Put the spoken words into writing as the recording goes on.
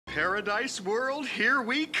Paradise World, here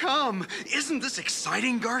we come. Isn't this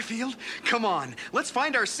exciting, Garfield? Come on, let's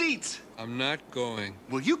find our seats. I'm not going.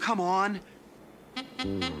 Will you come on?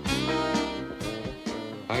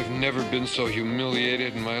 I've never been so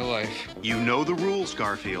humiliated in my life. You know the rules,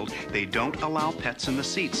 Garfield. They don't allow pets in the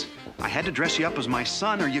seats. I had to dress you up as my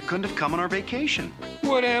son or you couldn't have come on our vacation.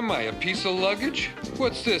 What am I, a piece of luggage?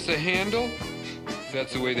 What's this, a handle? If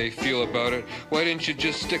that's the way they feel about it, why didn't you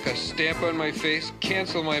just stick a stamp on my face,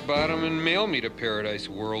 cancel my bottom, and mail me to Paradise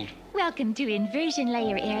World? Welcome to Inversion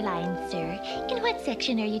Layer Airlines, sir. In what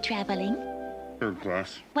section are you traveling? Third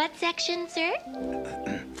class. What section, sir?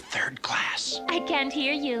 Third class. I can't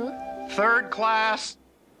hear you. Third class.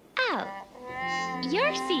 Oh.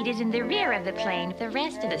 Your seat is in the rear of the plane with the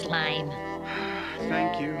rest of this line.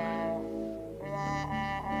 Thank you.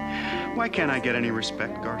 Why can't I get any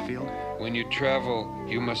respect, Garfield? When you travel,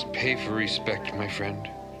 you must pay for respect, my friend.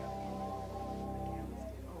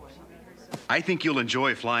 I think you'll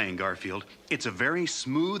enjoy flying, Garfield. It's a very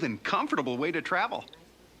smooth and comfortable way to travel.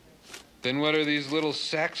 Then what are these little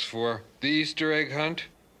sacks for? The Easter egg hunt?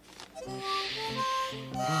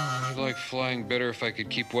 I'd like flying better if I could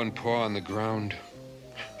keep one paw on the ground.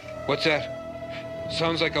 What's that?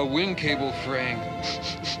 Sounds like a wind cable fraying.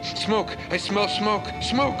 Smoke! I smell smoke!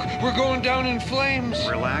 Smoke! We're going down in flames!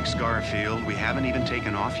 Relax, Garfield. We haven't even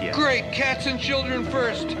taken off yet. Great! Cats and children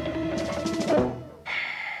first!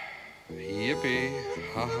 Yippee!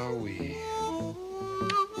 Ha-ha-wee.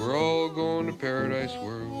 We're all going to Paradise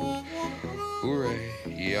World. Hooray!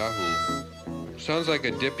 Yahoo! Sounds like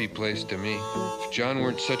a dippy place to me. If John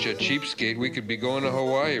weren't such a cheapskate, we could be going to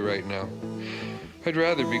Hawaii right now. I'd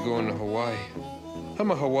rather be going to Hawaii. I'm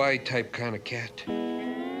a Hawaii-type kind of cat.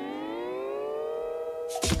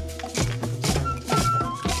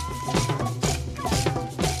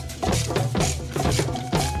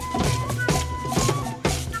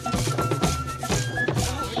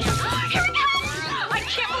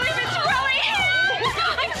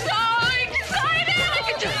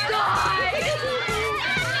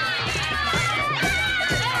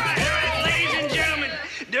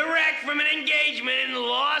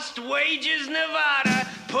 Wages, Nevada,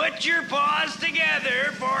 put your paws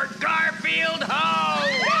together for Garfield Ho!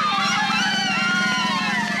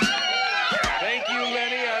 Thank you,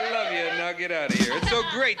 Lenny. I love you. Now get out of here. It's so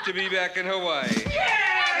great to be back in Hawaii.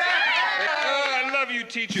 Oh, I love you,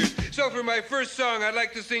 teachers. So for my first song, I'd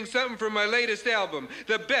like to sing something from my latest album,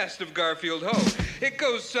 The Best of Garfield Ho. It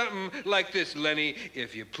goes something like this, Lenny,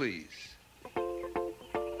 if you please.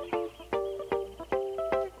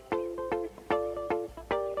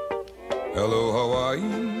 Hello, Hawaii.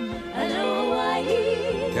 Hello,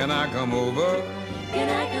 Hawaii. Can I come over? Can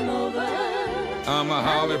I come over? I'm a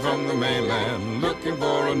Holly from the mainland, looking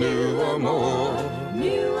for a new amour.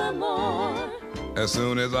 New amour. As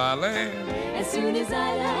soon as I land. As soon as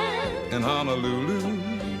I land. In Honolulu.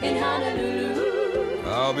 In Honolulu.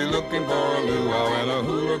 I'll be looking for a luau and a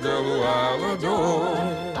hula girl who I'll adore.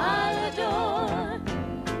 I'll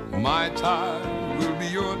adore. My tie will be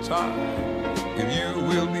your tie. If you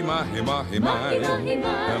will be my mahi-mahi,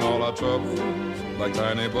 and all our troubles, like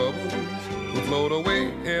tiny bubbles, will float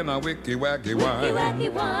away in a wicky-wacky wine.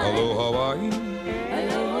 Hello, Hawaii.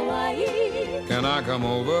 Hello, Hawaii. Can I come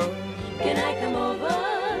over? Can I come over?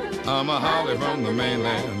 I'm a Holly from the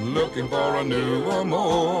mainland, looking for a new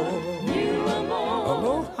amour. New amour.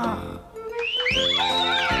 Aloha.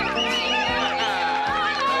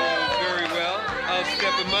 Very well. I'll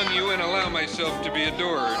step among you and allow myself to be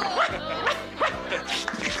adored.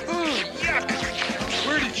 Oh, yuck!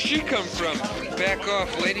 Where did she come from? Back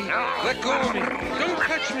off, lady. Let go of me. Don't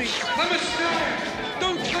touch me. I'm a star.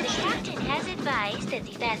 Don't touch me. Captain has advised that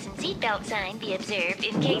the fasten seatbelt sign be observed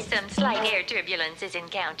in case some slight air turbulence is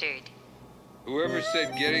encountered. Whoever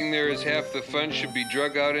said getting there is half the fun should be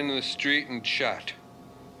drug out into the street and shot.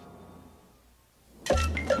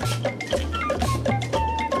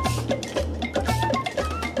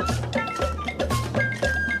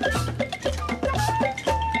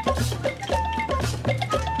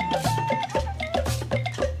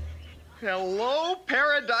 Hello,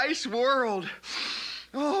 Paradise World.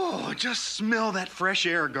 Oh, just smell that fresh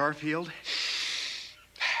air, Garfield.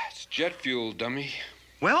 It's jet fuel, dummy.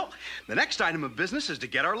 Well, the next item of business is to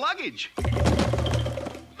get our luggage.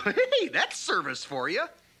 Hey, that's service for you.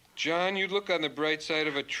 John, you look on the bright side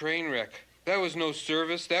of a train wreck. That was no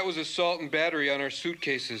service. That was assault and battery on our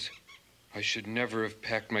suitcases. I should never have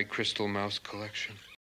packed my crystal mouse collection.